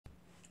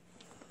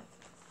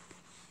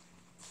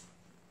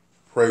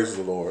Praise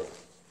the Lord.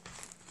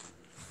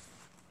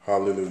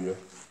 Hallelujah.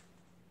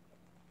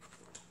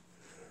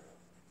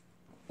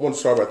 I want to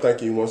start by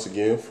thanking you once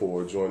again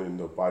for joining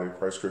the Body of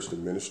Christ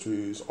Christian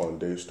Ministries on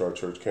Daystar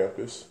Church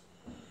campus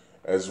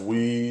as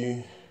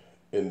we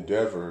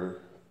endeavor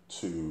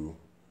to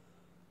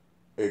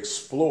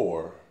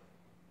explore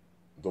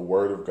the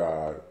Word of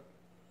God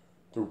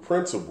through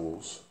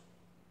principles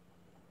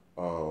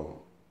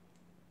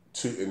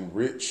to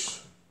enrich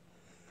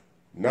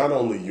not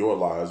only your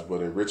lives,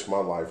 but enrich my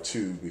life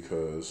too,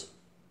 because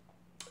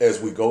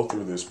as we go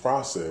through this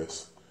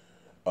process,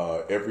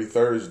 every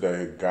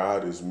Thursday,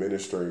 God is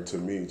ministering to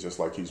me just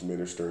like he's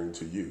ministering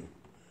to you.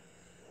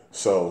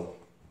 So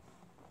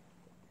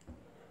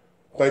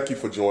thank you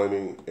for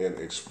joining and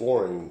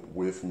exploring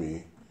with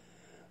me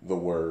the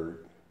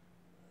Word,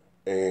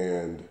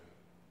 and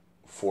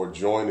for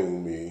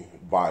joining me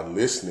by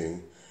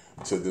listening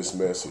to this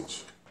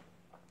message.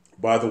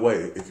 By the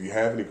way, if you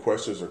have any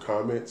questions or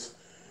comments,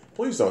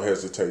 please don't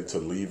hesitate to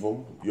leave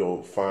them.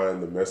 You'll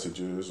find the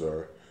messages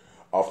are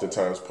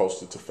oftentimes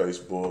posted to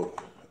Facebook.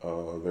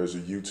 There's a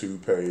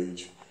YouTube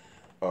page.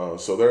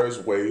 So there's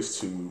ways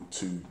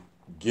to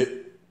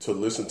get to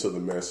listen to the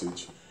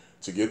message,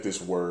 to get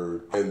this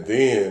word, and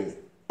then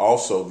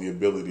also the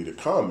ability to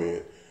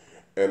comment.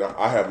 And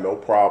I have no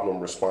problem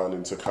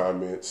responding to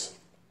comments.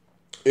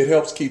 It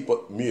helps keep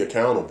me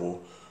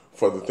accountable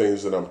for the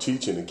things that I'm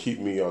teaching and keep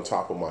me on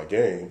top of my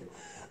game.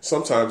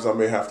 Sometimes I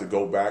may have to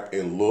go back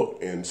and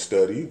look and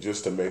study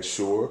just to make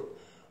sure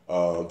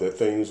that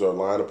things are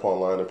line upon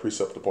line and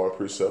precept upon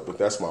precept, but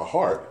that's my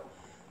heart.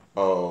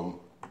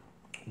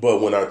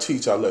 But when I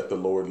teach, I let the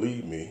Lord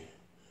lead me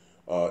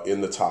in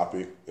the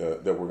topic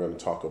that we're going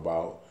to talk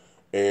about.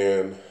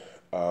 And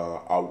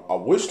I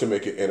wish to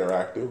make it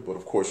interactive, but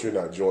of course you're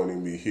not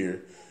joining me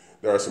here.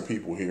 There are some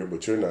people here,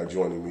 but you're not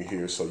joining me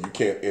here, so you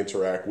can't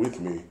interact with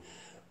me.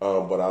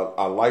 But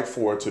I like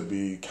for it to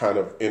be kind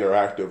of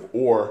interactive,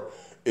 or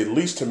at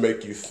least to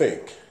make you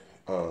think.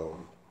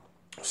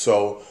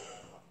 So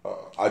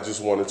I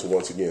just wanted to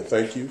once again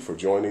thank you for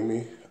joining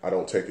me. I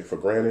don't take it for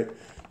granted.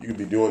 You could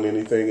be doing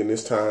anything in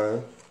this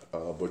time,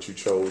 but you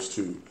chose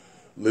to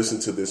listen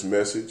to this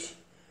message.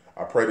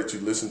 I pray that you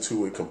listen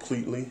to it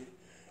completely,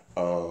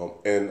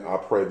 and I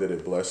pray that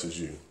it blesses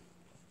you.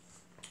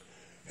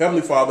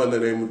 Heavenly Father, in the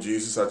name of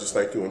Jesus, I just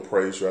thank you and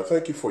praise you. I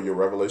thank you for your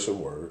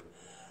revelation word.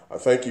 I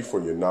thank you for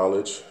your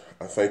knowledge.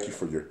 I thank you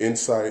for your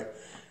insight.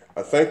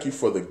 I thank you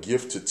for the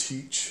gift to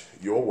teach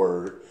your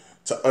word,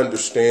 to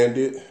understand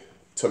it,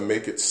 to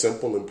make it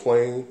simple and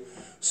plain,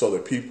 so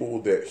that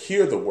people that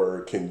hear the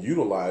word can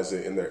utilize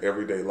it in their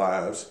everyday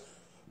lives,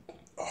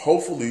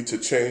 hopefully to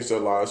change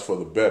their lives for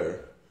the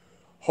better.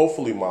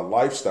 Hopefully my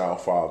lifestyle,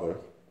 Father,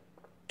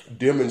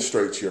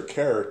 demonstrates your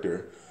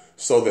character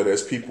so that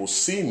as people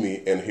see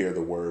me and hear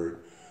the word,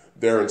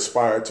 they're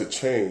inspired to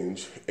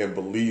change and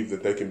believe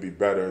that they can be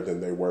better than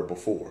they were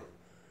before.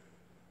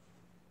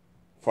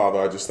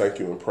 Father, I just thank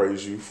you and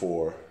praise you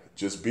for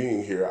just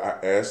being here.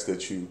 I ask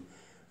that you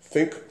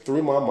think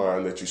through my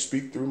mind, that you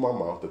speak through my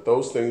mouth, that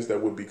those things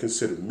that would be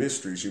considered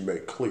mysteries you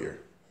make clear.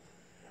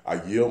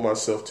 I yield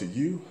myself to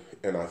you,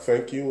 and I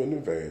thank you in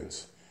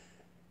advance,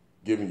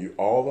 giving you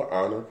all the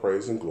honor,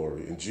 praise, and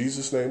glory. In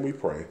Jesus' name we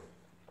pray.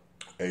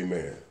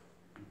 Amen.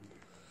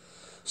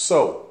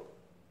 So,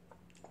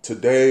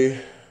 today,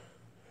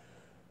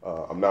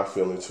 I'm not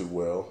feeling too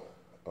well.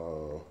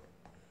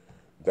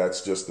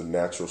 That's just the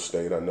natural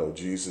state. I know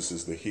Jesus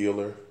is the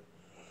healer.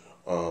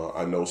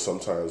 I know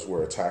sometimes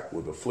we're attacked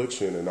with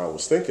affliction, and I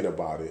was thinking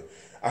about it.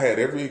 I had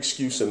every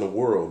excuse in the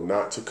world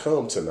not to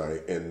come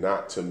tonight and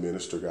not to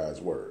minister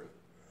God's word.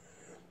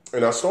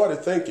 And I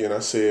started thinking, I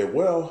said,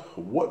 well,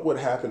 what would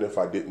happen if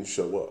I didn't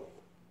show up?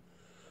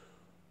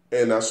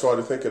 And I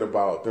started thinking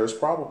about there's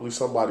probably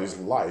somebody's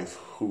life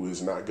who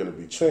is not going to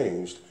be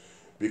changed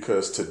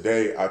because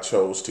today I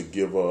chose to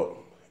give up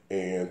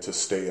and to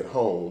stay at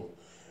home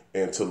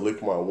and to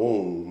lick my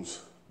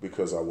wounds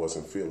because I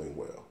wasn't feeling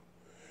well.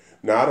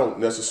 Now, I don't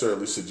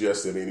necessarily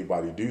suggest that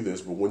anybody do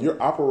this, but when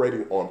you're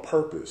operating on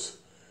purpose,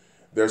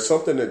 there's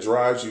something that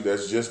drives you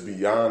that's just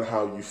beyond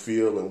how you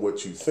feel and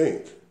what you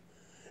think.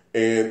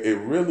 And it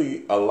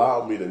really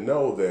allowed me to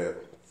know that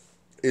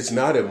it's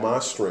not in my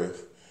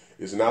strength,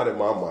 it's not in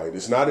my might,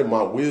 it's not in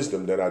my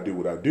wisdom that I do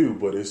what I do,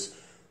 but it's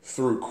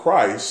through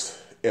Christ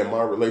and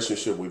my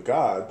relationship with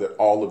God that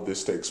all of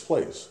this takes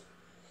place.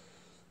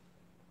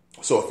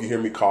 So if you hear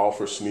me call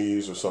for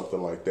sneeze or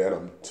something like that,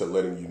 I'm to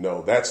letting you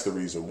know that's the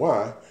reason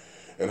why.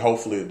 And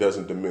hopefully it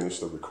doesn't diminish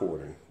the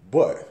recording.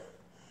 But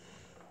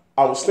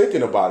I was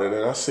thinking about it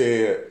and I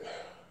said,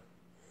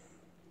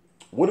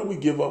 what do we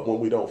give up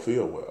when we don't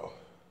feel well?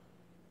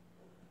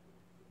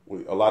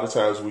 A lot of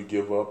times we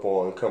give up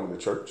on coming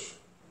to church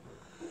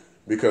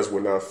because we're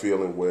not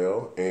feeling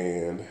well.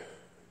 And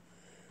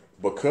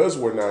because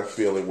we're not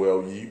feeling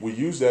well, we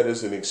use that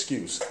as an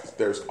excuse.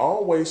 There's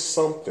always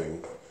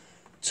something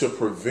to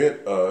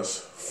prevent us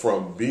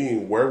from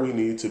being where we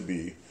need to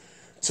be,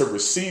 to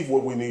receive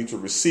what we need to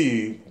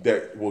receive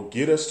that will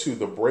get us to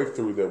the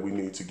breakthrough that we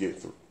need to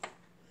get through.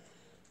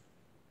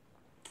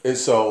 And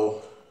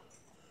so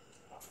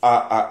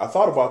I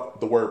thought about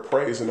the word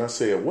praise and I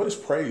said, what is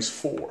praise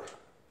for?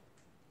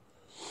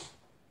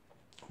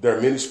 There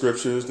are many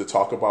scriptures that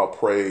talk about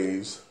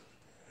praise.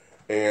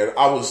 And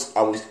I was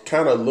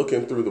kind of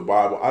looking through the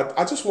Bible.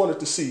 I just wanted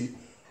to see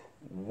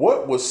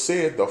what was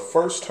said the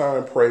first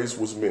time praise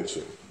was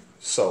mentioned.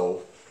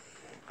 So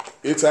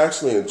it's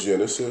actually in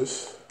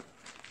Genesis,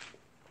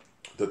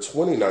 the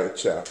 29th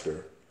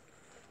chapter,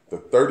 the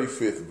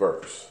 35th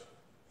verse.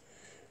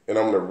 And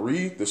I'm going to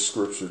read the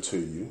scripture to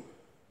you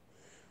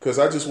because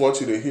I just want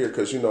you to hear,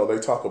 because, they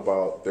talk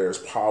about there's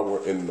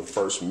power in the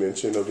first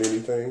mention of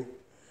anything.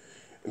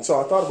 And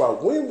so I thought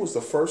about, when was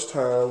the first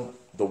time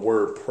the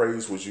word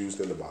praise was used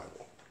in the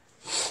Bible?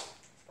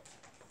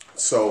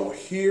 So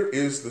here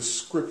is the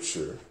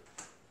scripture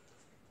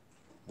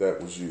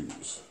that was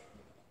used.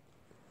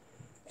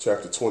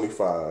 Chapter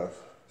 25,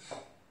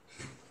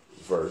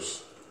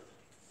 verse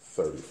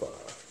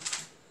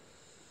 35.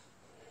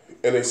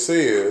 And it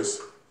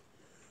says,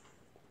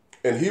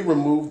 and he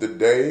removed that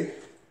day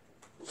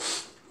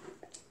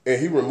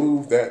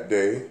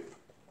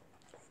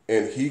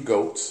and he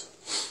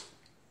goats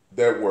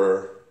that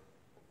were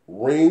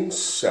ring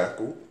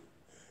shackled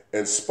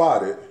and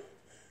spotted,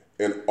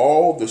 and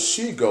all the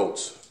she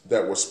goats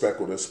that were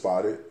speckled and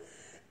spotted,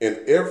 and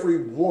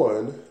every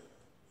one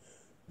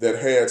that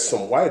had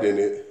some white in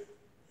it,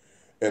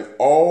 and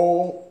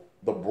all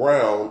the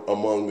brown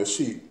among the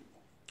sheep,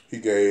 he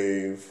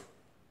gave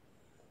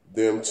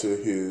them to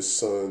his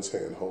son's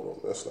hand. Hold on,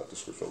 that's not the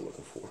scripture I'm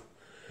looking for.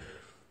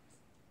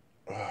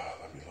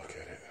 Let me look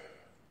at it.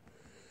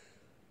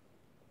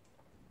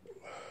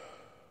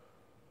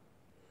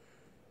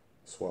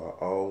 That's why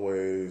I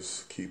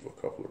always keep a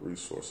couple of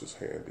resources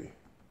handy.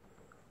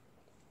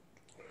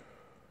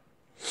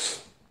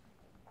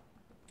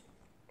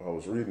 I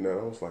was reading that,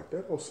 I was like,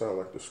 that don't sound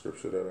like the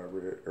scripture that I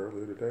read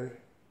earlier today.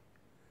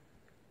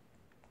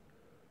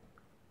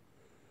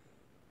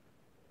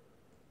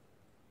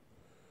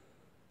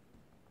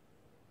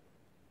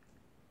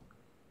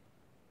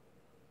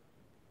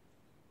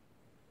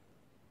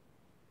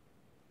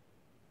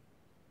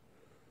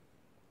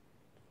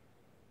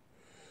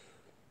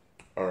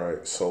 All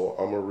right, so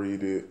I'm going to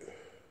read it.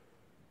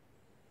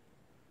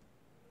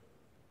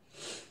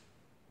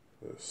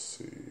 Let's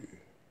see.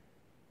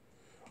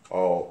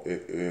 Oh,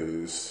 it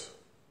is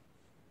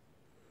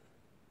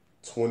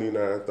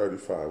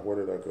 29:35.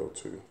 Where did I go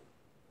to?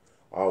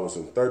 I was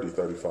in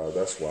 30:35.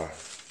 That's why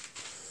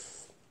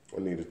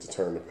I needed to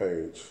turn the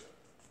page.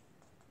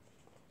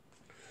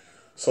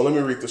 So let me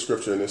read the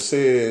scripture. And it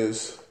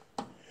says,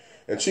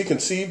 and she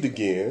conceived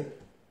again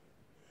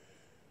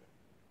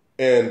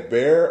and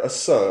bare a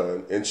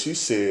son, and she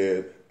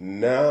said,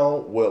 now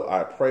will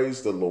I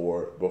praise the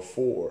Lord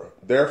before.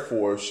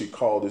 Therefore she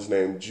called his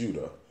name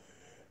Judah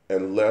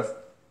and left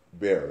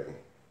bearing.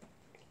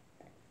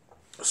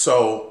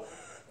 So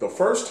the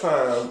first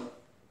time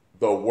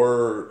the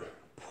word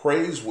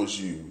praise was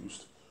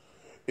used,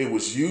 it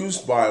was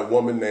used by a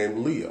woman named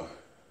Leah.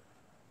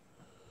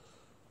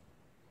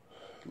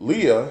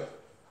 Leah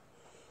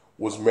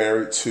was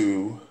married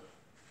to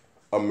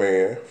a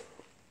man,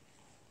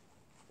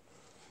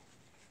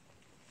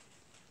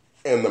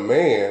 and the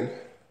man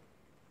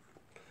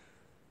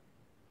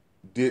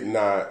did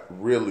not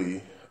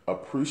really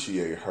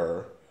appreciate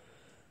her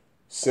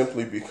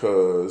simply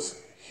because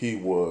he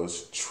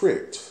was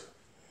tricked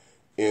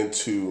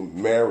into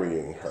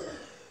marrying her.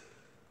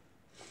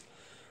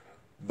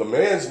 The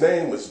man's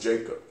name was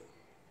Jacob.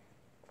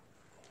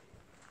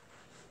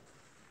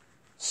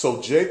 So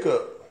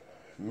Jacob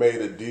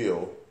made a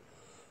deal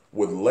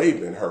with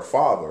Laban, her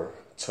father,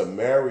 to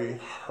marry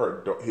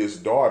his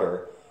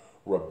daughter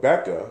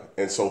Rebecca,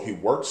 and so he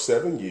worked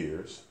 7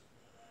 years,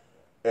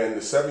 and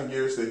the 7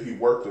 years that he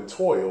worked and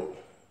toiled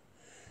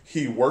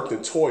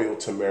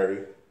to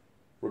marry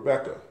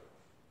Rebecca.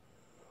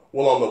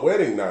 Well, on the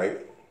wedding night,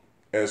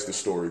 as the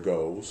story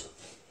goes,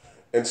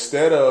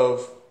 instead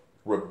of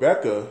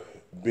Rebecca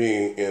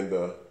being in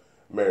the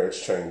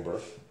marriage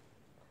chamber,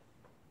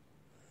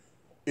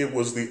 it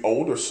was the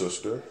older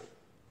sister,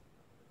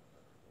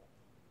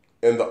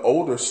 and the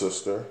older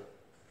sister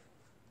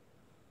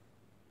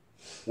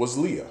was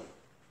Leah.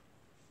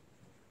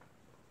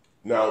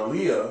 Now,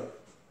 Leah,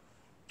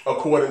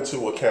 according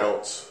to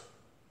accounts,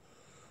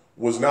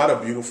 was not a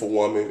beautiful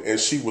woman, and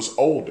she was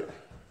older.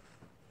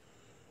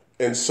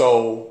 And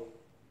so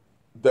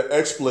the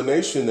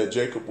explanation that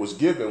Jacob was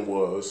given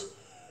was,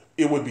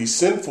 it would be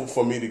sinful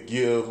for me to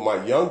give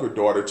my younger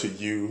daughter to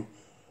you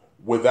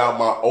without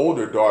my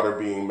older daughter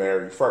being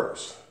married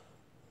first.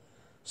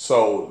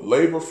 So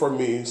labor for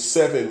me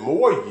 7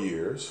 more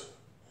years,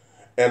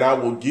 and I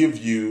will give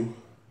you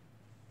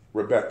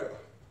Rebecca.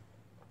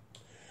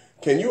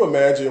 Can you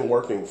imagine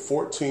working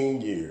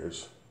 14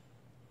 years,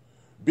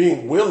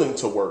 being willing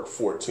to work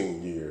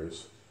 14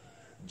 years,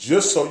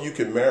 just so you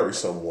can marry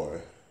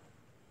someone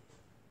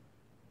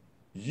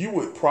you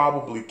would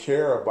probably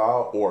care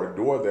about or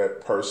adore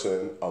that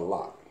person a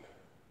lot?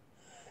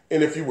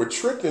 And if you were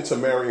tricked into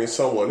marrying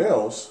someone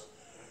else,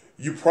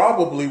 you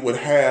probably would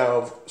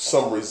have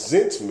some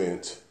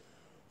resentment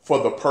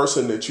for the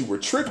person that you were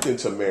tricked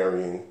into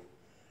marrying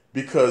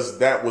because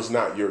that was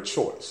not your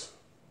choice.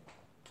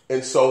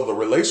 And so the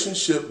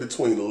relationship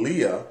between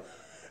Leah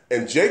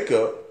and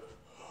Jacob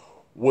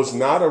was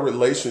not a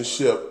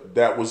relationship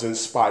that was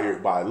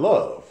inspired by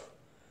love.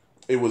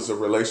 It was a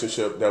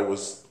relationship that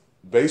was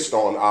based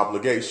on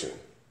obligation.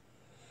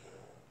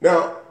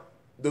 Now,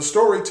 the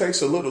story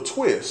takes a little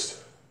twist.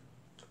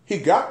 He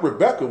got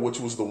Rebekah, which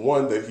was the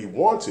one that he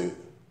wanted.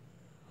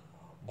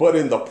 But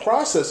in the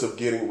process of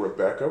getting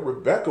Rebekah,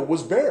 Rebekah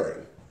was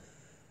barren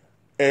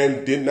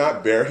and did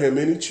not bear him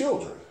any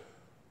children.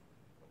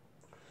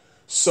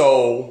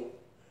 So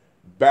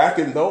back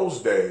in those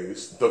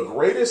days, the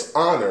greatest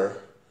honor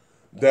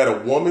that a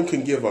woman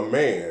can give a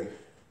man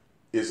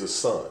is a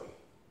son.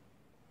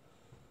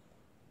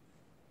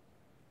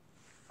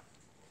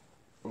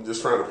 I'm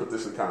just trying to put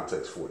this in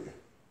context for you.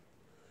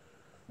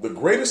 The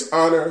greatest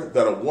honor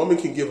that a woman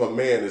can give a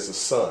man is a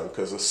son,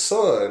 because a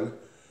son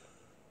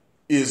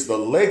is the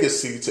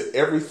legacy to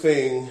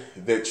everything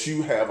that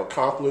you have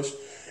accomplished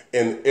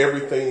and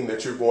everything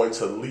that you're going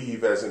to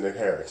leave as an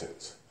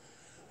inheritance.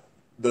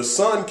 The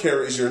son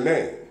carries your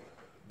name.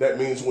 That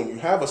means when you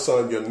have a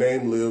son, your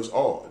name lives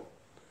on.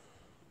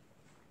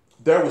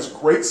 There was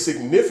great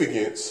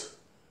significance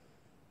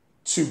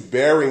to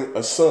bearing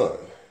a son.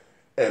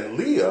 And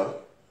Leah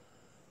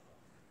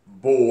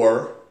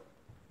bore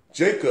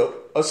Jacob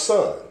a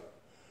son.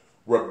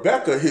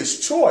 Rebekah,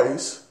 his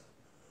choice,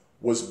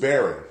 was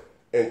barren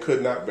and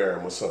could not bear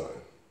him a son.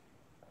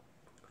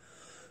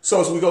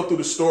 So as we go through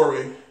the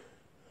story,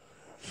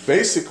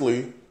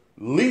 basically,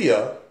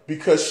 Leah,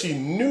 because she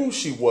knew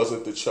she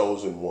wasn't the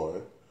chosen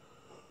one,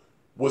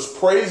 was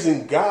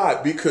praising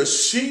God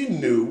because she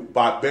knew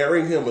by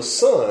bearing him a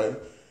son,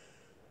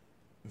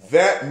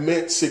 that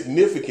meant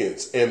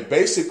significance. And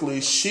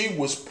basically, she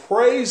was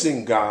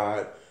praising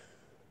God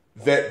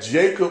that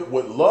Jacob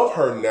would love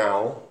her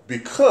now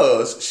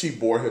because she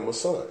bore him a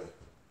son.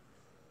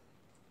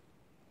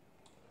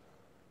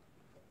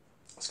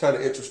 It's kind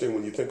of interesting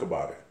when you think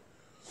about it.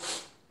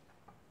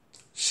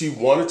 She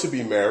wanted to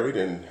be married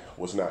and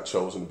was not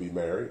chosen to be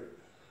married.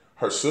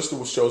 Her sister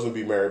was chosen to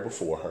be married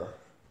before her.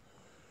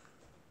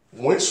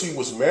 When she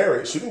was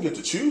married, she didn't get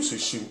to choose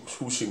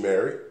who she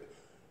married.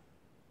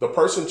 The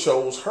person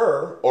chose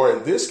her, or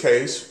in this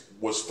case,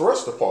 was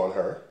thrust upon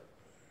her.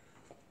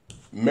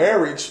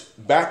 Marriage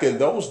back in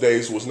those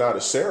days was not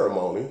a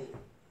ceremony.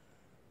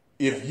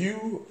 If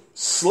you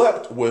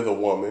slept with a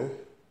woman,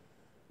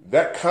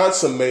 that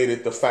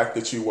consummated the fact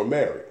that you were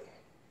married.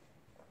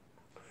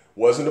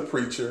 Wasn't a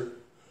preacher,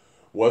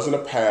 wasn't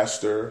a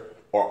pastor,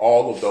 or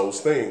all of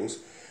those things.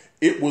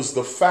 It was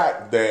the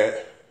fact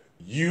that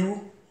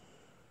you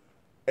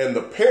and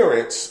the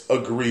parents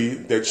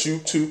agreed that you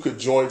two could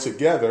join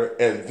together,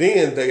 and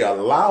then they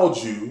allowed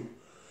you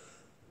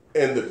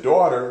and the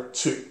daughter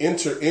to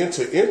enter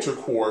into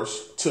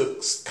intercourse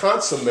to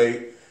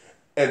consummate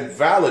and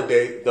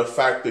validate the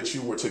fact that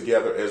you were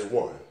together as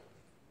one.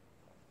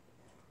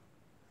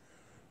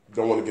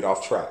 Don't want to get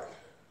off track.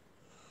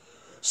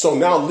 So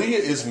now Leah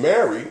is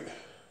married,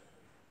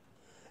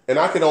 and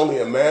I can only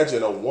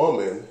imagine a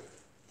woman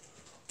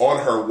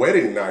on her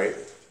wedding night.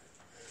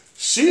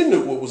 She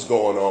knew what was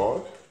going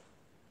on.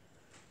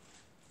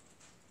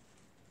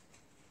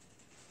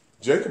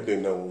 Jacob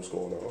didn't know what was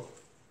going on.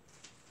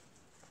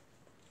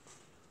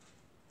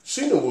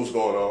 She knew what was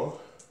going on.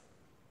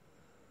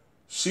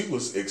 She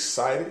was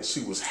excited.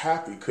 She was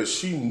happy because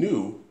she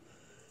knew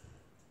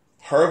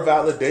her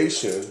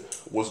validation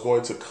was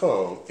going to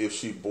come if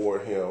she bore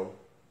him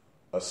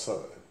a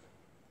son.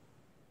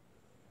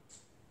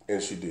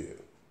 And she did.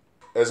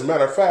 As a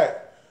matter of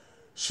fact,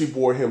 she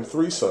bore him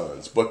 3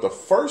 sons. But the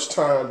first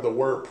time the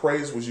word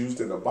praise was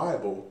used in the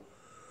Bible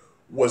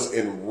was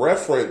in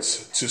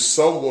reference to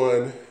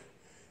someone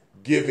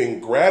giving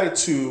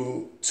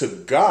gratitude to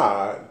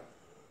God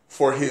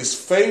for his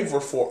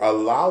favor for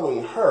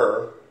allowing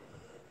her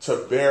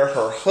to bear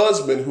her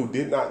husband, who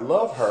did not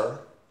love her,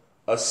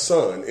 a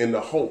son, in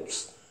the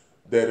hopes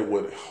that it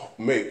would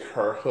make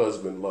her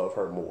husband love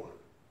her more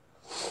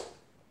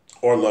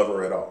or love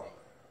her at all.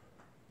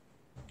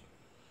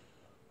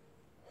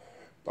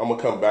 I'm going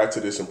to come back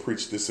to this and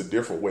preach this a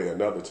different way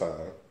another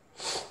time.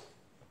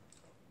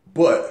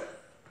 But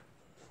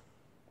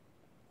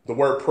the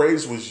word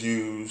praise was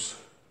used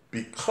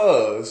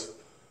because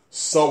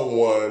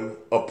someone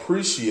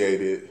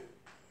appreciated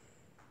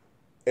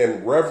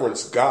and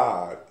reverenced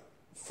God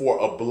for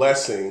a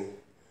blessing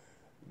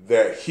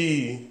that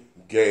he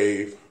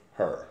gave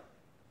her.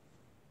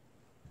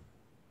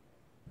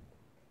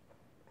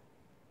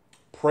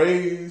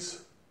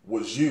 Praise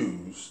was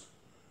used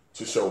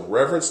to show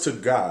reverence to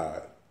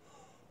God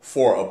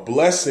for a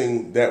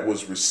blessing that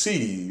was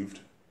received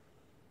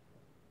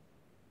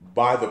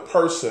by the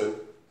person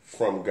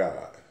from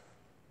God.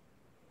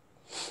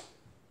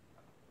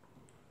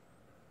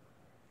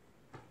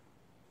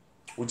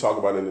 We talk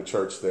about in the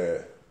church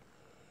that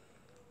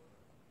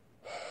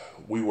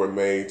we were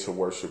made to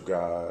worship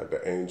God.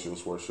 The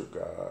angels worship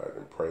God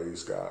and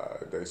praise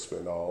God. They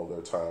spend all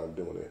their time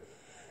doing it.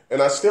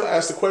 And I still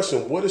ask the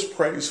question, what is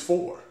praise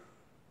for?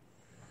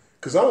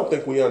 Because I don't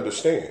think we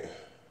understand.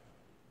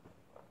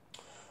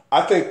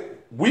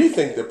 We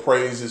think that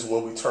praise is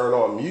when we turn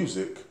on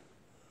music,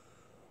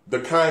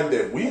 the kind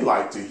that we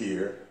like to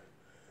hear,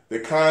 the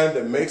kind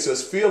that makes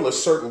us feel a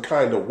certain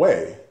kind of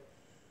way.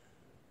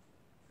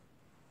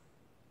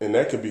 And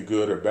that can be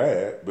good or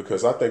bad,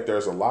 because I think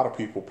there's a lot of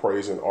people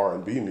praising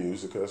R&B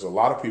music. There's a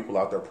lot of people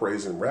out there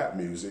praising rap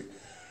music.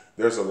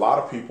 There's a lot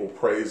of people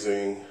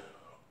praising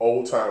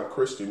old-time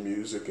Christian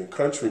music and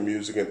country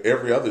music and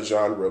every other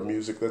genre of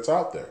music that's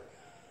out there,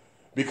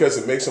 because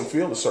it makes them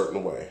feel a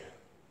certain way.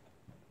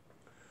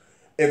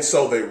 And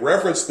so they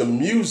reverence the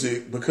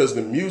music because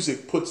the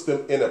music puts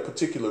them in a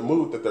particular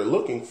mood that they're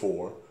looking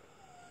for.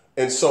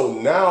 And so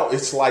now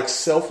it's like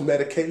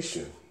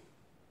self-medication.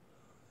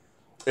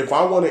 If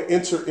I want to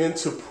enter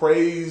into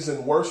praise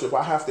and worship,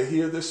 I have to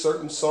hear this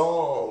certain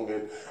song,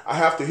 and I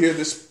have to hear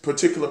this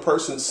particular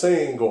person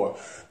sing, or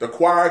the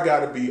choir got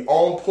to be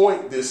on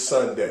point this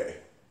Sunday,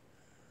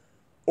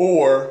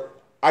 or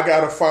I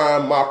got to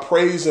find my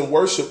praise and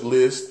worship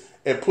list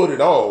and put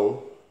it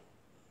on.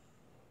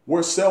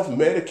 We're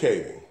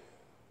self-medicating.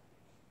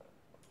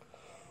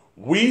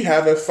 We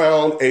haven't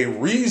found a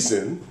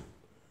reason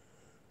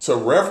to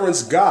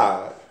reverence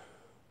God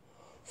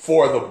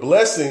for the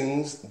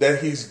blessings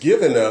that he's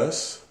given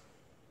us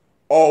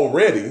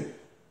already,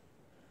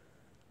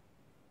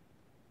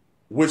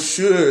 which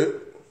should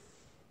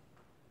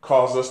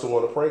cause us to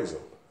want to praise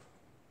him.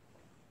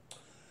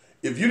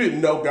 If you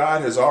didn't know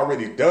God has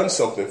already done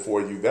something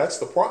for you, that's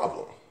the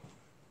problem.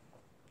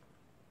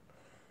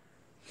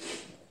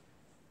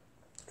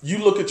 You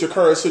look at your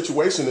current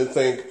situation and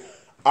think,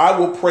 I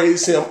will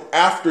praise him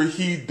after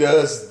he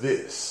does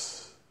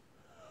this,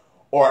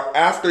 or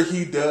after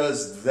he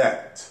does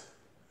that,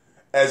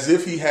 as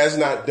if he has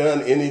not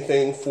done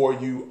anything for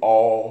you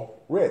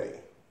already.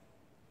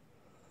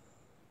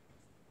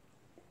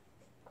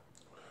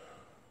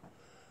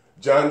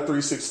 John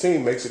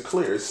 3:16 makes it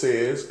clear. It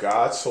says,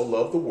 God so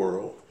loved the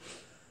world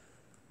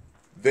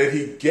that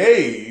he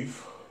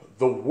gave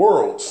the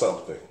world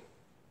something.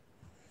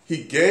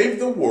 He gave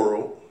the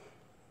world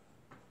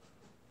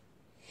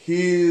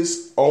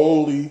his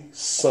only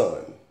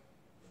son.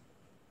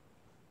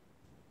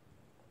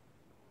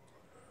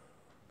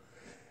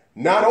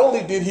 Not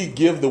only did he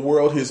give the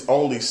world his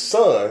only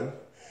son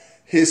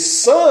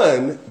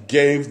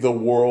gave the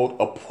world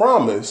a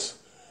promise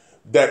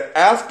that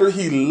after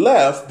he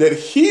left, that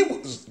he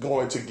was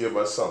going to give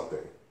us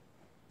something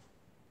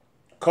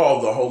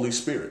called the Holy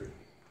Spirit.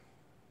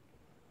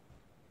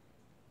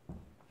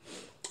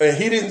 And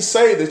he didn't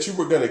say that you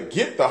were going to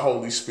get the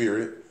Holy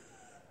Spirit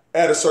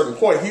at a certain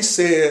point. He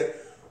said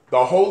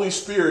the Holy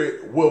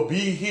Spirit will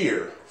be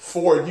here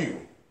for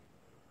you,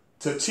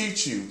 to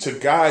teach you, to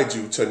guide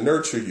you, to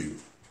nurture you,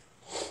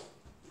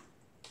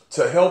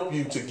 to help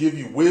you, to give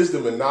you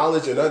wisdom and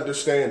knowledge and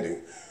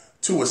understanding,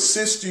 to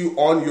assist you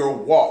on your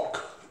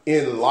walk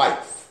in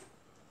life.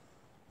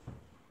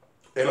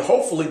 And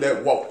hopefully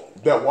that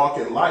walk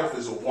in life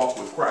is a walk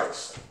with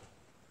Christ.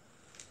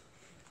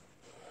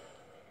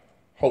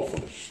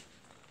 Hopefully.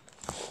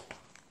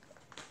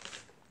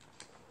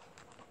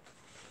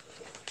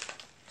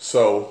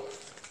 So,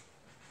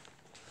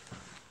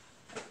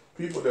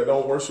 people that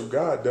don't worship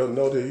God don't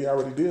know that he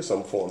already did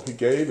something for them. He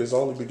gave his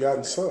only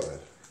begotten son.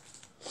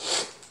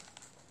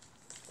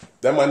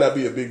 That might not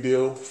be a big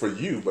deal for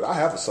you, but I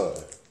have a son.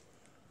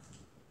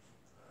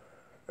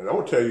 And I'm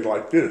going to tell you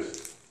like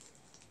this.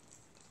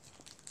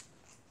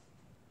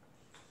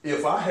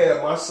 If I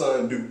had my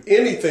son do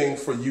anything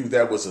for you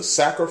that was a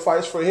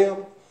sacrifice for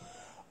him,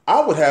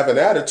 I would have an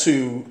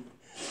attitude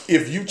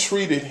if you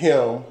treated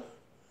him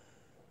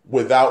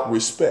without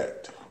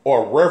respect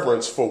or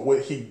reverence for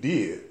what he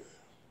did,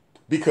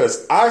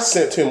 because I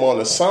sent him on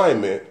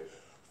assignment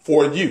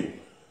for you.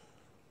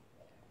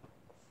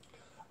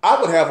 I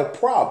would have a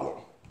problem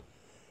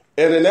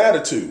and an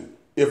attitude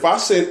if I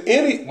sent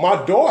my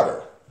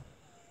daughter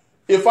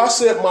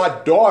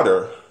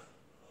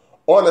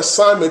on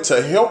assignment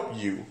to help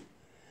you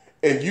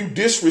and you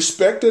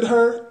disrespected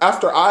her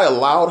after I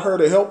allowed her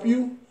to help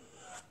you.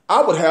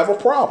 I would have a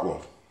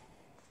problem.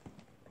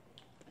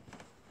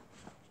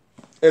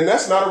 And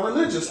that's not a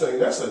religious thing.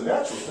 That's a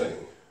natural thing.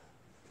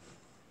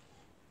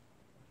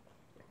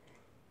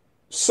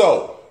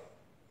 So,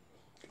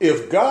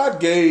 if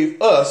God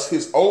gave us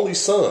his only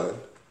son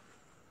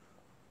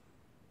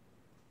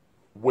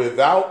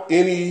without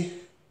any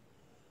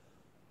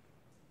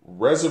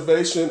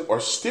reservation or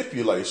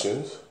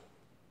stipulations,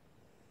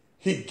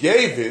 he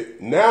gave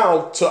it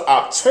now to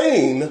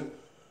obtain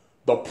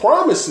the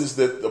promises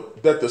that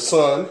the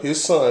son,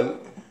 his son,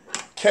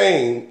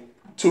 came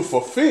to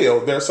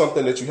fulfill. There's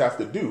something that you have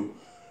to do.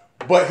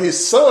 But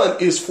his son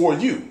is for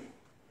you,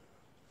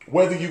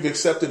 whether you've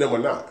accepted him or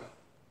not,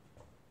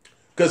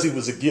 because he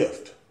was a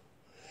gift.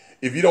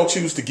 If you don't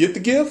choose to get the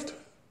gift,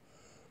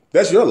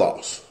 that's your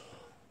loss.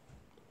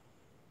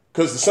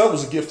 Because the son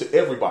was a gift to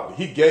everybody.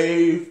 He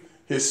gave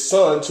his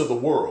son to the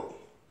world.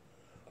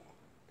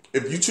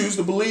 If you choose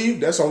to believe,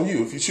 that's on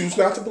you. If you choose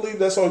not to believe,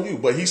 that's on you.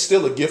 But he's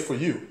still a gift for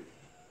you.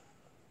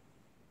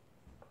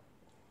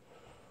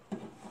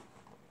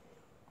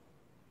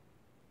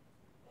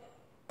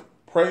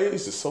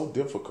 Praise is so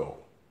difficult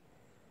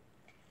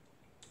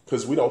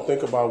because we don't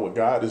think about what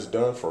God has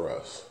done for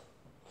us.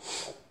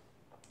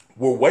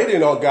 We're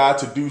waiting on God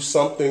to do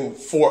something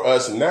for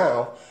us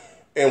now,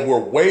 and we're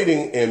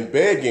waiting and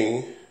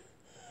begging.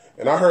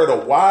 And I heard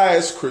a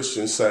wise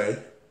Christian say,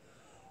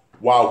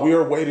 while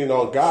we're waiting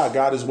on God,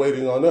 God is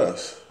waiting on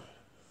us.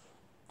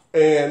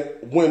 And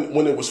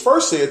when it was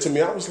first said to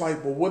me, I was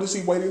like, well, what is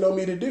he waiting on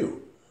me to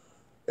do?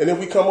 And then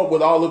we come up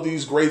with all of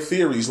these great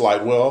theories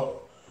like,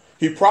 well,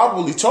 he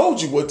probably told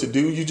you what to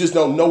do. You just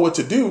don't know what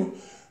to do.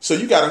 So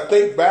you got to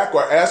think back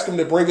or ask him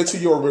to bring it to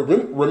your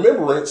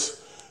remembrance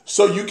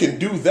so you can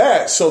do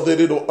that so that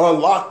it'll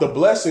unlock the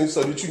blessing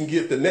so that you can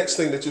get the next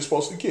thing that you're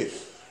supposed to get.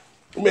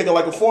 We make it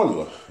like a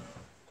formula.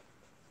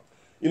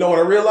 You know what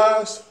I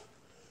realized?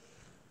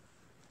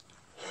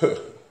 He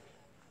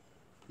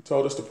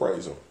told us to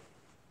praise him.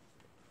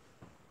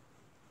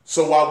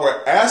 So while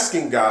we're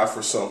asking God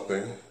for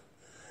something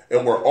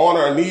and we're on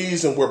our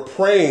knees and we're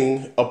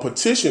praying a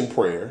petition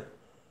prayer,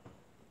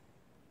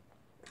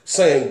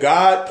 saying,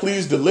 God,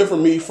 please deliver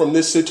me from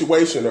this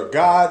situation, or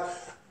God,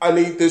 I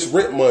need this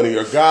rent money,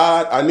 or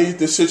God, I need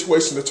this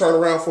situation to turn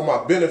around for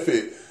my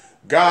benefit.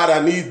 God,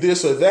 I need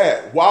this or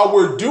that. While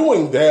we're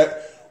doing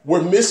that,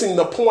 we're missing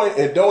the point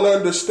and don't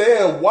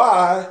understand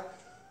why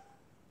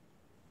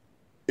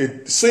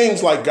it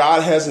seems like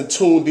God hasn't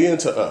tuned in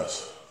to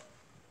us.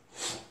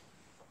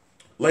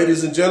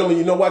 Ladies and gentlemen,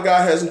 you know why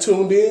God hasn't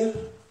tuned in?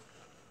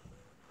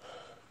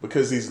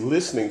 Because he's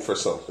listening for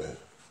something.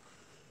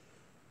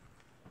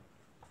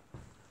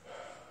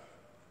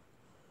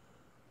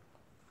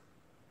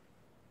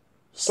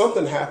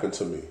 Something happened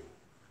to me.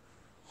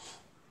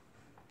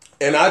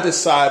 And I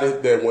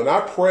decided that when I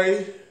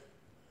pray,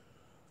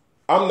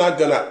 I'm not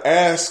going to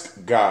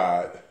ask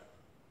God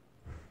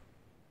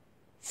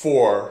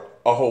for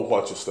a whole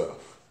bunch of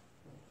stuff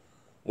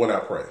when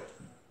I pray.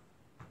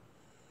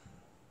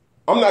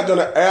 I'm not going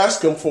to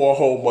ask him for a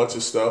whole bunch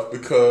of stuff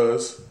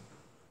because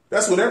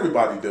that's what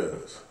everybody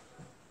does.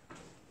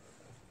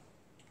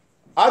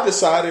 I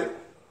decided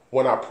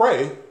when I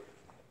pray,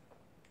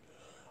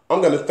 I'm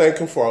going to thank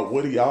him for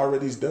what he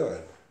already's done.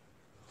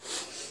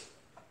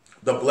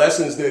 The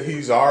blessings that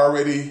he's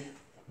already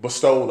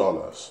bestowed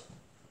on us.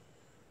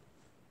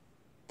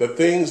 The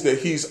things that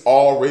he's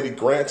already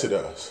granted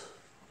us.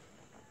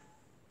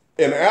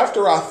 And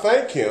after I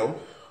thank him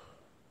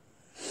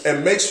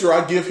and make sure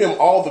I give him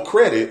all the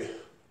credit,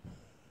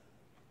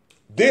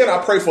 then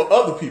I pray for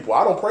other people.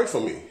 I don't pray for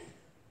me.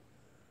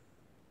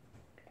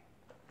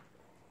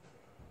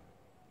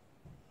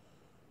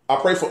 I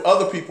pray for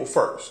other people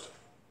first.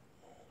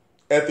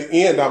 At the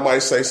end, I might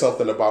say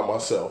something about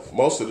myself.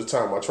 Most of the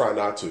time, I try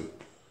not to.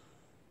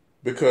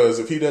 Because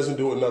if he doesn't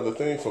do another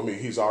thing for me,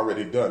 he's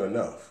already done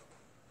enough.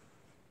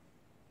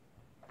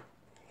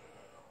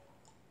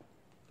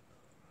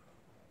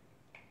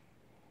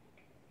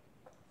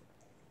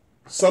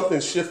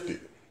 Something shifted.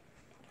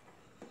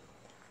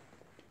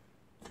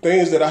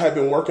 Things that I had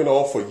been working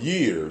on for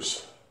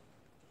years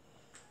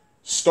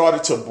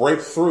started to break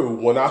through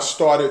when I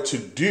started to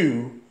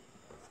do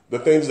the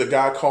things that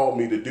God called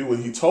me to do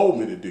and he told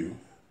me to do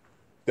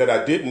that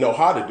I didn't know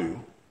how to do.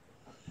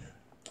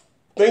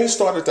 Things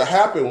started to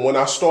happen when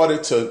I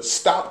started to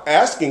stop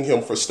asking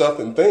him for stuff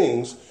and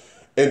things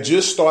and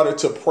just started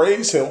to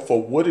praise him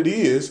for what it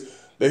is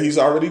that he's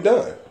already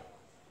done.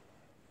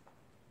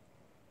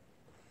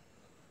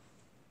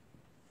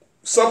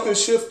 Something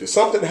shifted.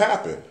 Something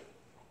happened.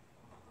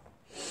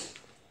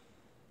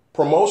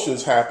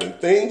 Promotions happened.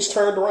 Things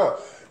turned around.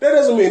 That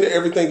doesn't mean that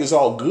everything is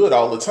all good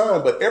all the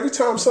time, but every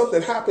time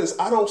something happens,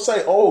 I don't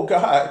say, oh,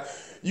 God,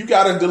 you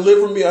got to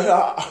deliver me.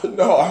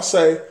 No, I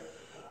say,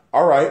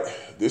 all right,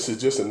 this is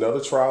just another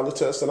trial or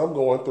test that I'm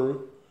going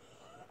through.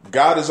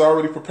 God has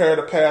already prepared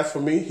a path for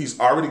me. He's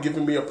already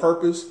given me a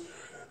purpose.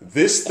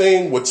 This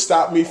thing would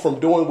stop me from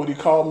doing what he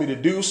called me to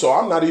do, so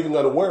I'm not even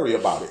going to worry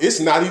about it. It's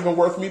not even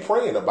worth me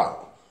praying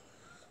about.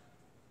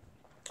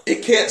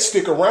 It can't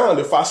stick around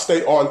if I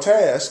stay on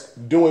task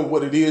doing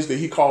what it is that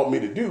he called me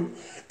to do.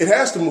 It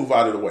has to move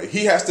out of the way.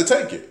 He has to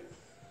take it.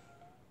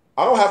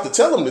 I don't have to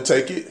tell him to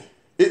take it.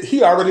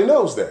 He already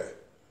knows that.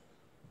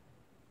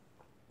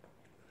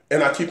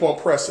 And I keep on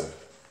pressing.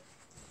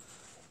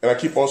 And I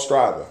keep on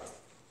striving.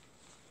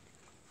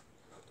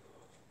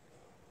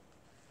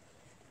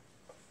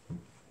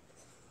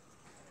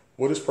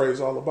 What is praise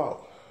all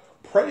about?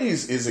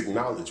 Praise is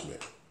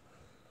acknowledgement.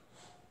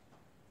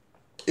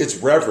 It's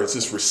reverence.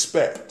 It's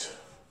respect.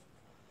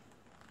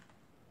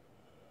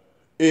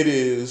 It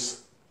is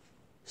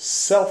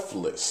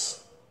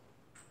selfless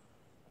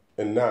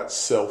and not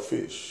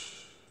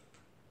selfish.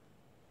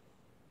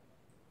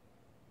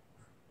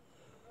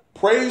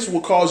 Praise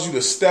will cause you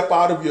to step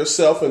out of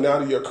yourself and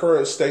out of your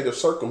current state of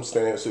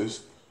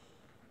circumstances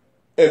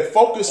and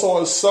focus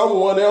on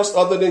someone else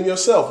other than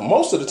yourself.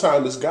 Most of the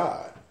time it's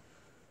God.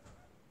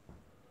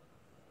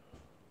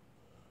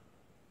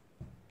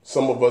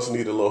 Some of us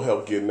need a little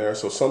help getting there.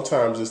 So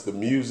sometimes it's the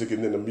music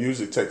and then the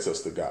music takes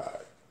us to God.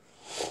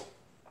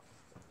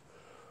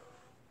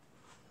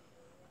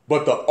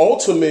 But the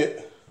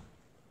ultimate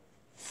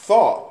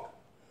thought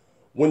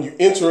when you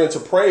enter into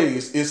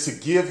praise is to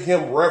give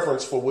him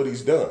reverence for what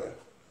he's done.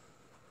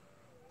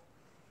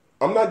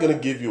 I'm not going to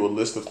give you a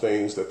list of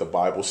things that the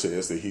Bible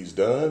says that he's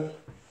done.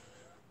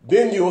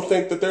 Then you'll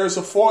think that there's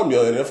a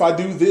formula. And if I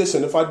do this,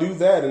 and if I do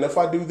that, and if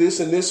I do this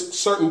in this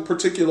certain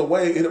particular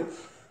way,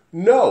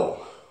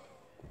 no.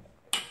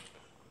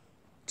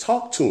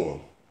 Talk to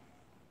him.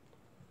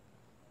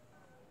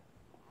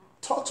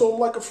 Talk to him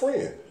like a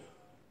friend.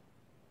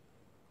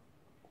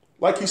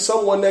 Like he's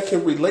someone that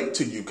can relate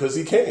to you, because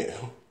he can.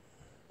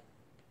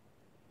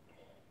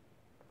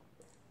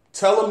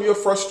 Tell him your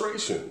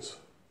frustrations.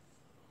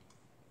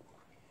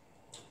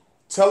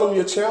 Tell him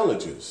your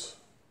challenges.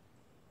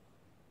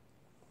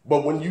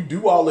 But when you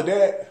do all of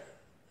that,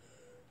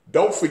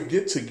 don't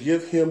forget to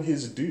give him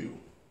his due.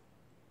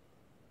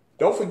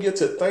 Don't forget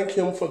to thank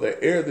him for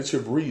the air that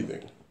you're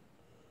breathing,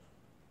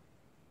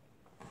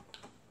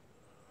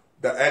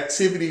 the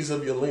activities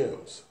of your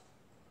limbs,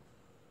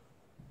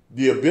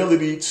 the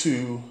ability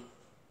to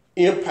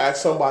impact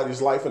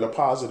somebody's life in a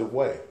positive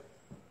way,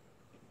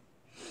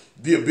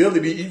 the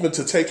ability even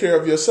to take care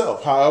of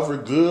yourself, however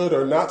good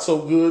or not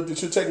so good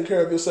that you're taking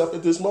care of yourself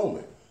at this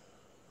moment.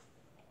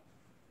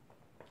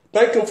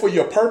 Thank him for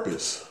your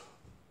purpose,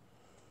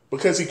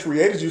 because he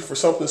created you for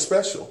something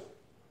special.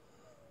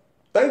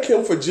 Thank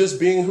him for just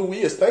being who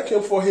he is. Thank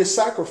him for his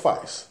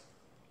sacrifice.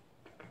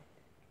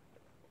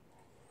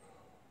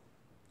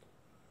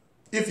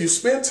 If you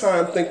spend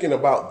time thinking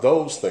about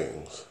those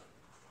things,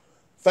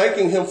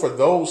 thanking him for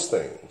those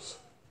things,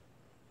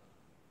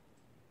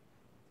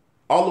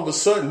 all of a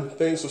sudden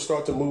things will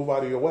start to move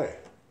out of your way.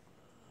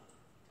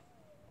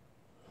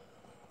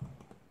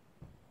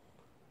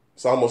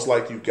 It's almost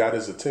like you've got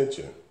his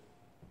attention.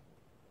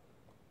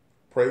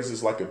 Praise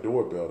is like a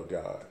doorbell to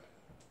God.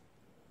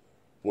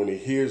 When he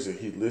hears it,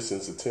 he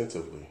listens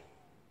attentively.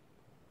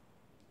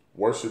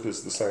 Worship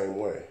is the same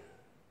way.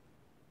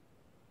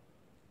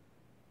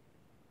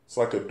 It's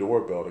like a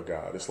doorbell to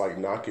God. It's like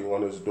knocking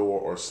on his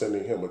door or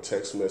sending him a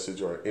text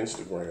message or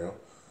Instagram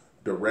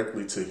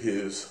directly to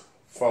his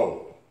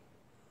phone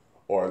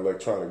or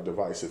electronic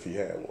device if he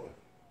had one.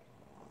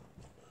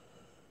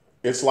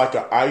 It's like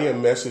an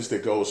IM message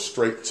that goes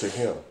straight to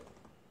him.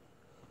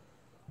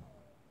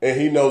 And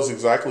he knows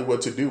exactly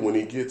what to do when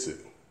he gets it.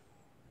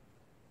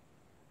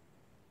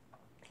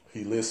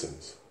 He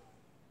listens.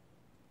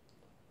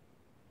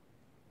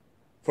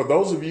 For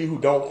those of you who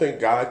don't think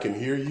God can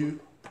hear you,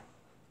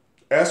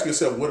 ask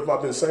yourself, what have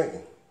I been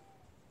saying?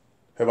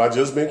 Have I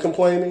just been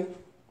complaining?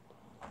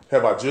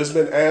 Have I just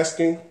been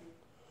asking?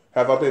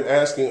 Have I been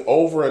asking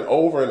over and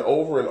over and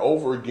over and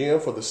over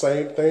again for the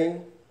same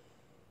thing?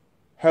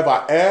 Have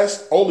I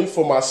asked only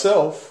for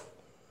myself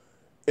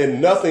and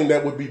nothing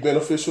that would be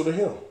beneficial to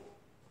him?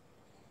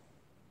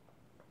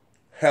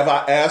 Have I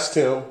asked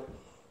him,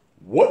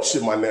 what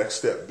should my next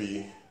step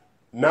be?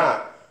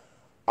 Not,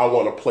 I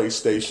want a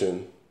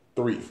PlayStation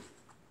 3.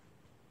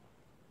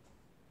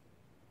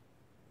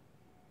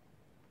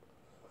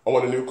 I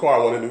want a new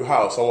car. I want a new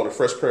house. I want a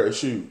fresh pair of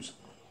shoes.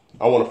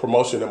 I want a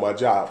promotion at my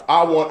job.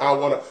 I want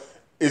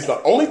to. Is the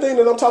only thing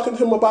that I'm talking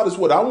to him about is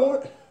what I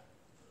want?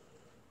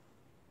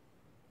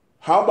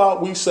 How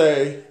about we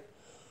say,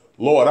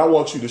 Lord, I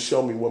want you to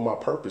show me what my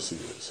purpose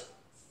is.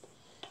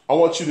 I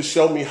want you to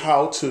show me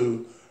how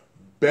to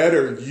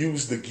better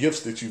use the gifts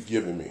that you've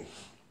given me.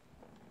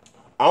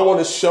 I want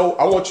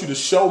you to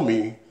show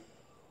me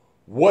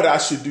what I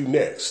should do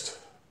next.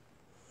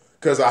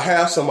 Because I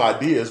have some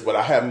ideas, but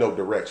I have no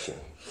direction.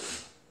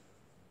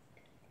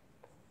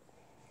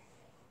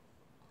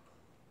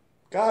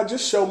 God,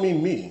 just show me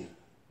me.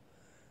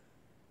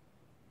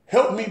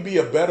 Help me be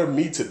a better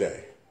me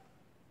today.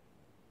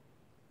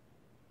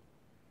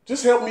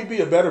 Just help me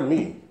be a better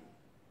me.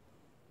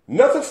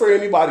 Nothing for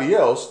anybody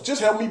else.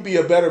 Just help me be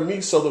a better me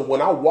so that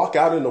when I walk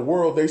out in the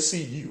world, they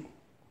see you.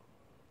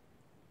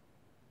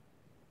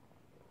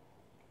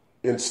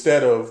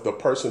 Instead of the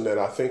person that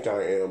I think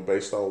I am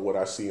based on what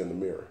I see in the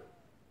mirror.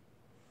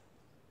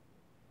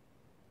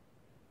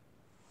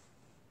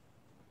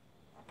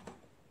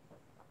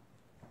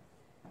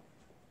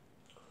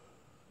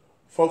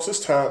 Folks, it's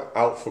time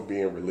out for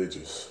being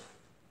religious.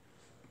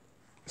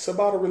 It's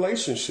about a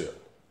relationship.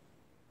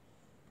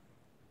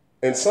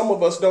 And some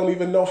of us don't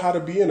even know how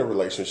to be in a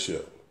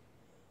relationship,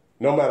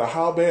 no matter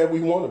how bad we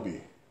want to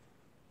be.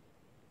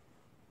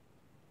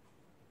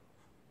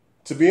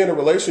 To be in a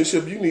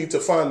relationship, you need to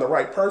find the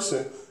right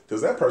person,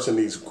 because that person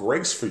needs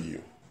grace for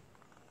you.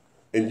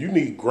 And you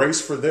need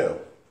grace for them.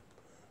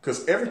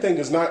 Because everything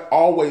is not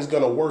always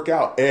going to work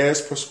out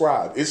as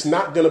prescribed. It's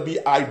not going to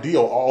be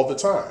ideal all the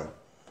time.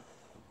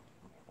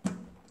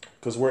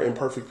 Because we're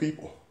imperfect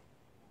people.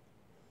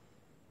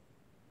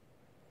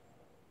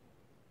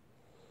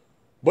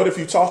 But if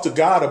you talk to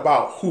God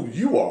about who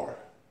you are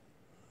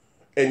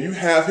and you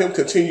have him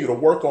continue to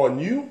work on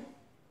you,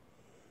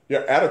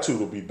 your attitude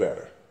will be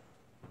better.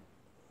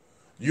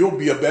 You'll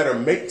be a better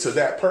mate to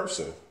that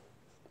person.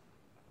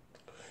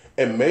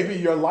 And maybe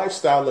your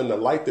lifestyle and the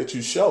light that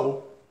you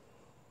show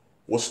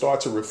will start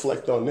to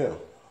reflect on them.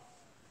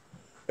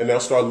 And they'll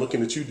start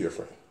looking at you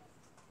different.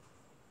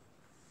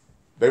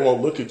 They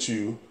won't look at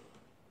you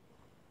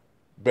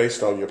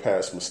based on your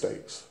past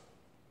mistakes.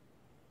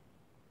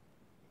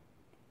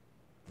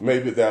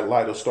 Maybe that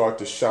light will start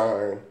to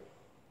shine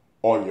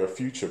on your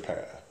future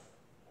path,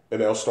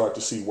 and they'll start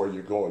to see where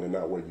you're going and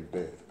not where you've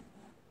been.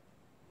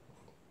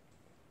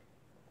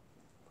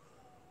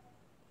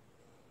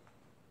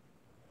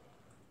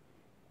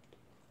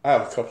 I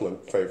have a couple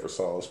of favorite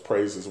songs.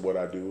 Praise Is What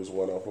I Do is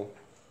one of them.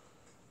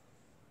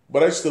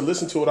 But I used to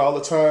listen to it all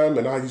the time,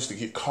 and I used to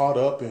get caught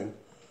up in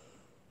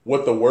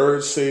what the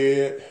words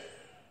said.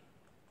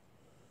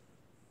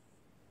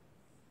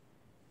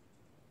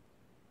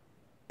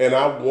 And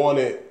I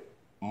wanted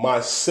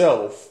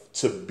myself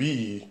to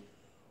be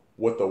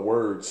what the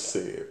words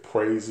said.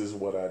 Praise is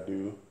what I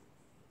do.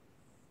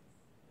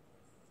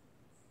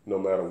 No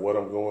matter what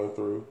I'm going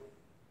through,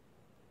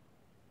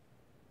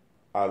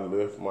 I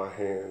lift my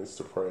hands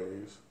to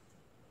praise.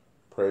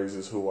 Praise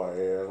is who I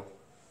am.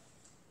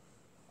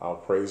 I'll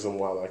praise him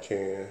while I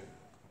can.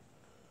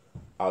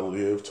 I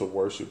live to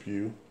worship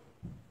you.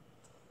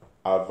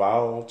 I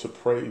vow to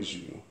praise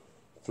you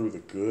through the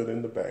good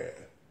and the bad.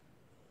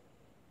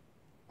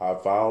 I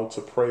vow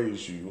to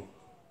praise you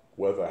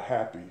whether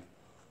happy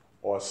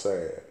or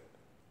sad.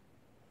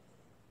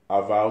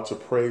 I vow to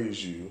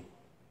praise you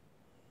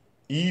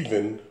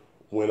even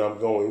when I'm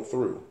going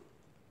through,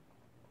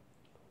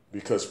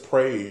 because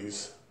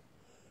praise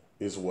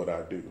is what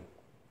I do.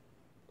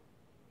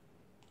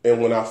 And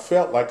when I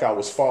felt like I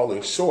was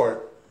falling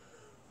short,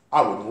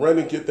 I would run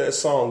and get that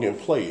song and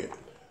play it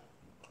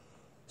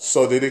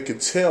so that it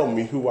could tell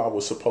me who I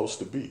was supposed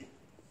to be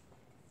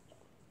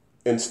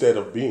instead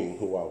of being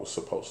who I was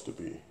supposed to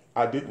be.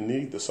 I didn't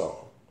need the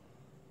song.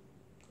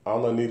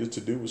 All I needed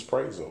to do was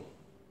praise him.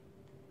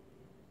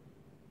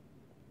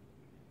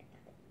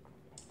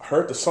 I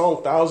heard the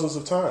song thousands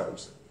of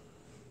times.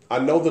 I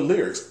know the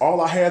lyrics.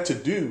 All I had to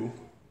do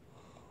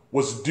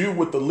was do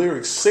what the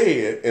lyrics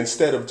said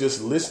instead of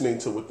just listening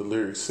to what the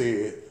lyrics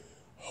said,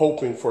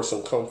 hoping for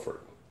some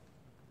comfort.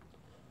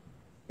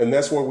 And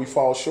that's where we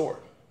fall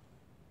short.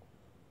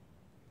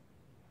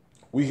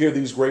 We hear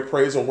these great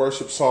praise and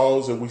worship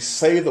songs and we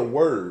say the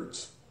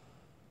words,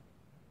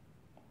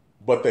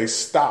 but they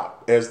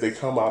stop as they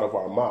come out of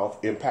our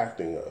mouth,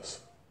 impacting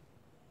us.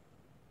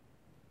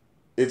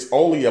 It's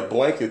only a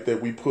blanket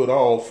that we put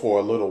on for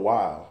a little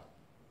while.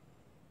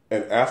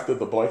 And after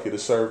the blanket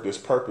has served its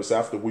purpose,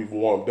 after we've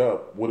warmed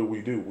up, what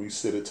do? We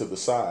sit it to the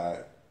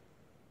side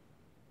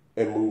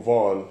and move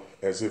on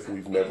as if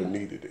we've never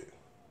needed it.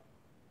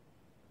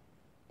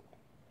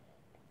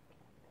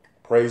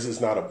 Praise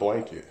is not a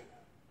blanket.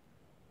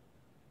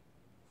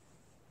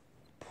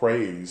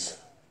 Praise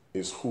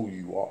is who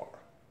you are.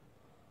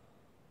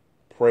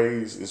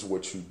 Praise is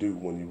what you do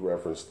when you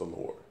reverence the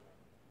Lord.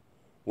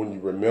 When you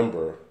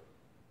remember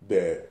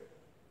that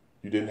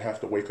you didn't have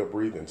to wake up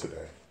breathing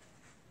today.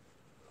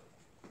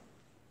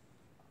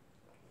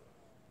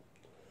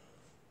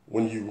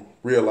 When you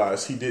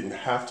realize he didn't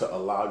have to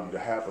allow you to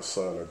have a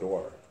son or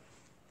daughter.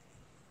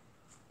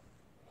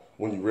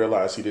 When you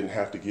realize he didn't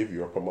have to give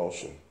you a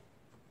promotion.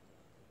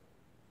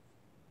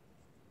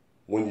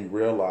 When you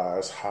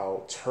realize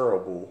how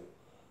terrible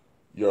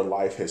your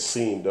life has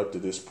seemed up to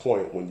this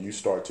point, when you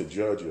start to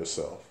judge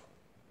yourself,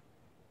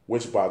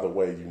 which, by the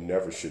way, you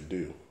never should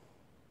do.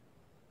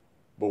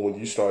 But when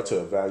you start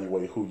to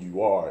evaluate who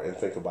you are and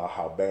think about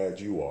how bad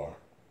you are,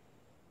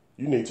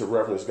 you need to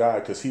reverence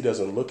God, because he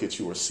doesn't look at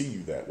you or see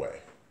you that way.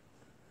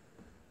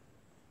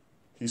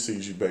 He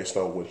sees you based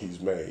on what he's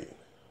made.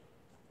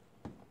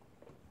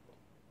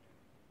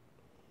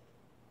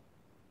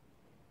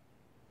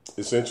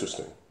 It's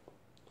interesting.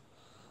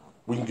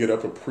 We can get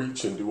up and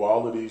preach and do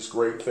all of these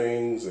great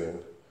things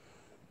and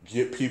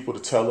get people to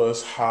tell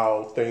us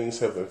how things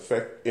have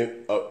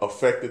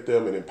affected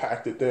them and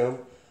impacted them.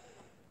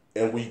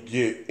 And we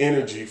get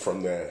energy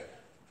from that,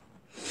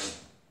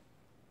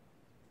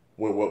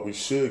 when what we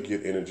should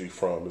get energy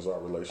from is our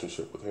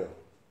relationship with him.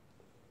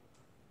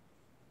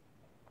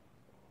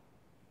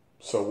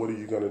 So what are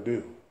you going to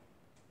do?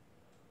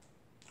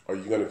 Are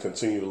you going to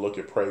continue to look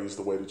at praise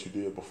the way that you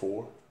did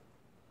before?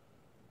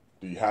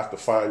 Do you have to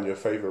find your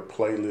favorite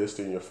playlist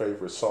and your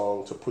favorite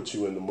song to put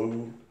you in the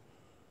mood?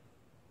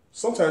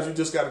 Sometimes you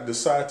just got to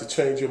decide to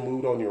change your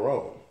mood on your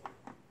own.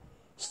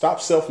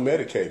 Stop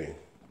self-medicating,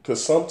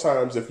 because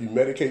sometimes if you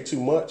medicate too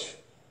much,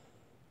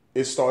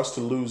 it starts to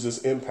lose its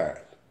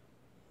impact.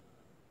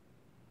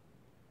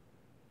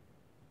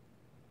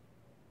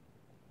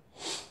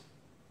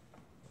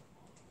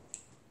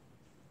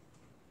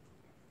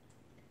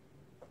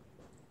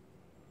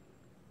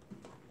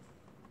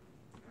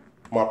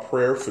 My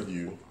prayer for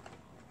you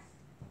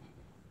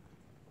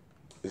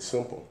is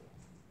simple.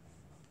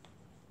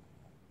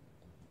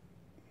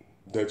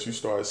 That you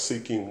start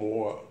seeking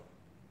more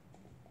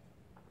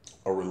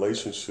a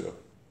relationship.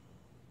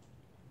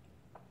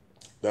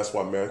 That's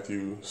why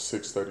Matthew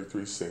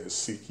 6:33 says,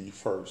 seek ye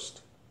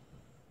first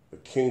the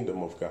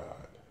kingdom of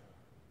God.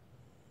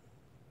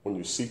 When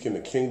you're seeking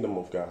the kingdom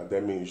of God,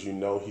 that means you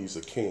know he's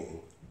a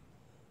king.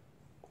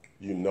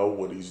 You know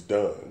what he's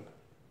done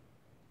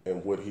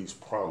and what he's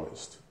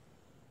promised.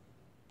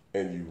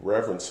 and you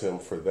reverence him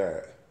for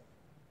that.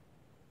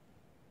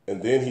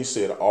 And then he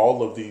said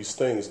all of these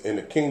things. In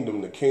the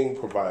kingdom, the king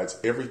provides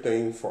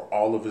everything for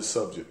all of his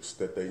subjects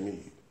that they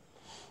need.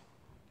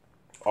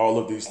 All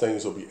of these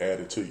things will be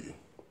added to you.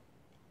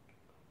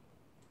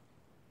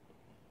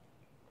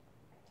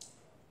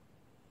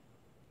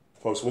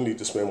 Folks, we need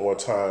to spend more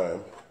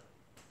time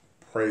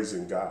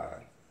praising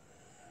God,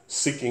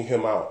 seeking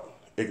him out,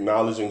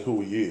 acknowledging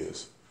who he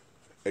is,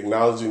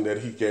 acknowledging that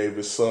he gave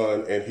his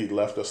son and he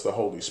left us the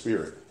Holy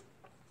Spirit,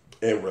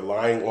 and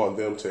relying on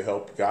them to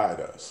help guide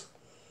us.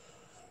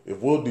 If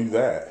we'll do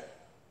that,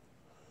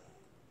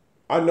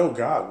 I know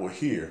God will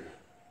hear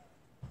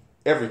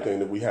everything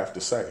that we have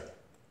to say.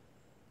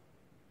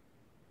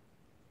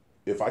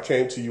 If I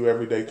came to you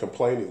every day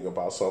complaining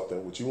about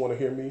something, would you want to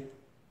hear me?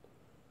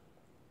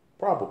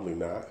 Probably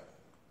not.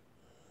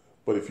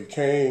 But if you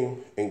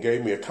came and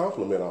gave me a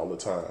compliment all the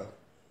time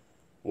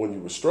when you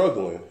were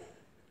struggling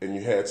and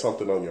you had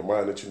something on your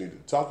mind that you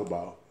needed to talk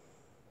about,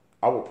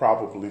 I would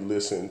probably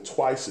listen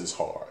twice as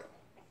hard.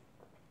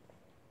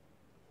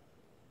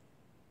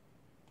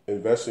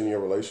 Invest in your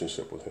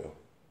relationship with him.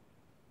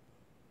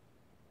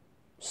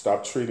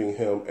 Stop treating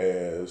him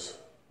as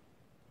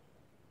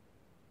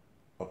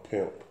a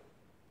pimp.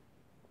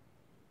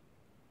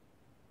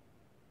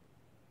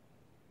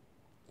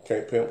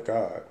 Can't pimp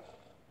God.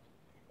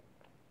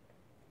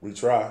 We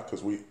try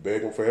because we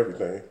beg him for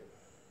everything.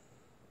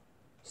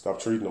 Stop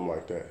treating him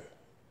like that.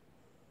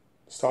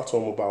 Let's talk to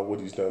him about what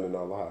he's done in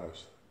our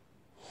lives.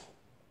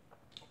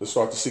 Let's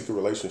start to seek a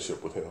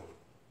relationship with him.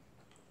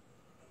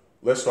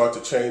 Let's start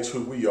to change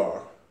who we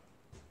are.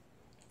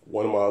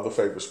 One of my other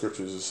favorite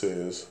scriptures, it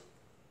says,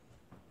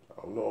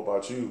 I don't know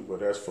about you,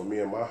 but as for me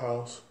and my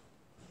house,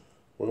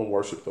 we're going to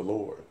worship the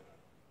Lord.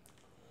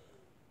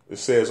 It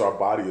says our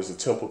body is a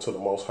temple to the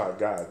Most High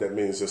God. That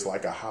means it's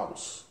like a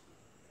house.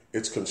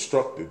 It's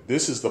constructed.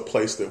 This is the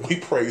place that we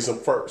praise him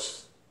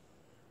first.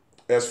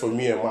 As for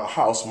me and my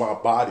house, my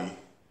body,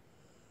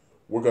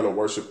 we're going to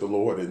worship the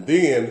Lord. And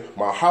then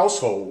my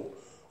household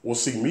will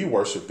see me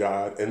worship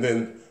God. And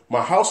then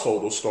my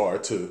household will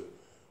start to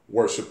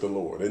worship the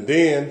Lord. And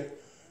then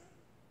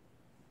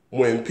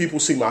when people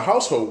see my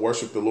household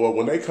worship the Lord,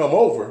 when they come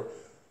over,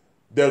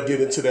 they'll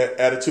get into that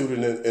attitude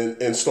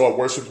and start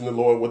worshiping the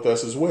Lord with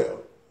us as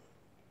well.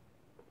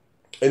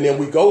 And then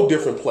we go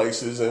different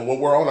places. And when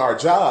we're on our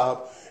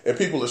job and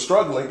people are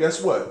struggling,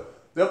 guess what?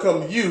 They'll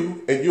come to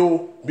you and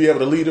you'll be able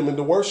to lead them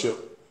into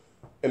worship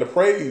and to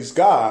praise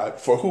God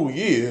for who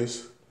he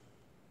is.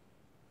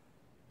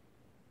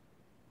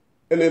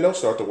 And then they'll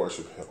start to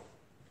worship him.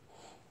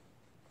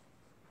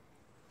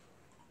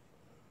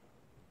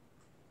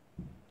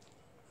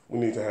 We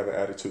need to have an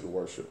attitude of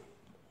worship.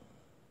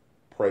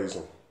 Praise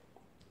him,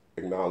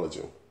 acknowledge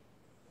him,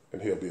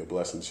 and he'll be a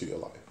blessing to your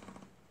life.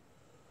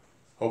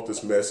 Hope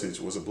this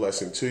message was a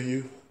blessing to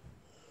you.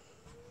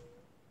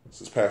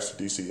 This is Pastor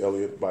D.C.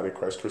 Elliott, Body of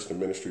Christ Christian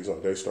Ministries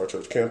on Daystar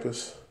Church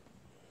campus.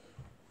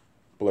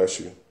 Bless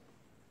you.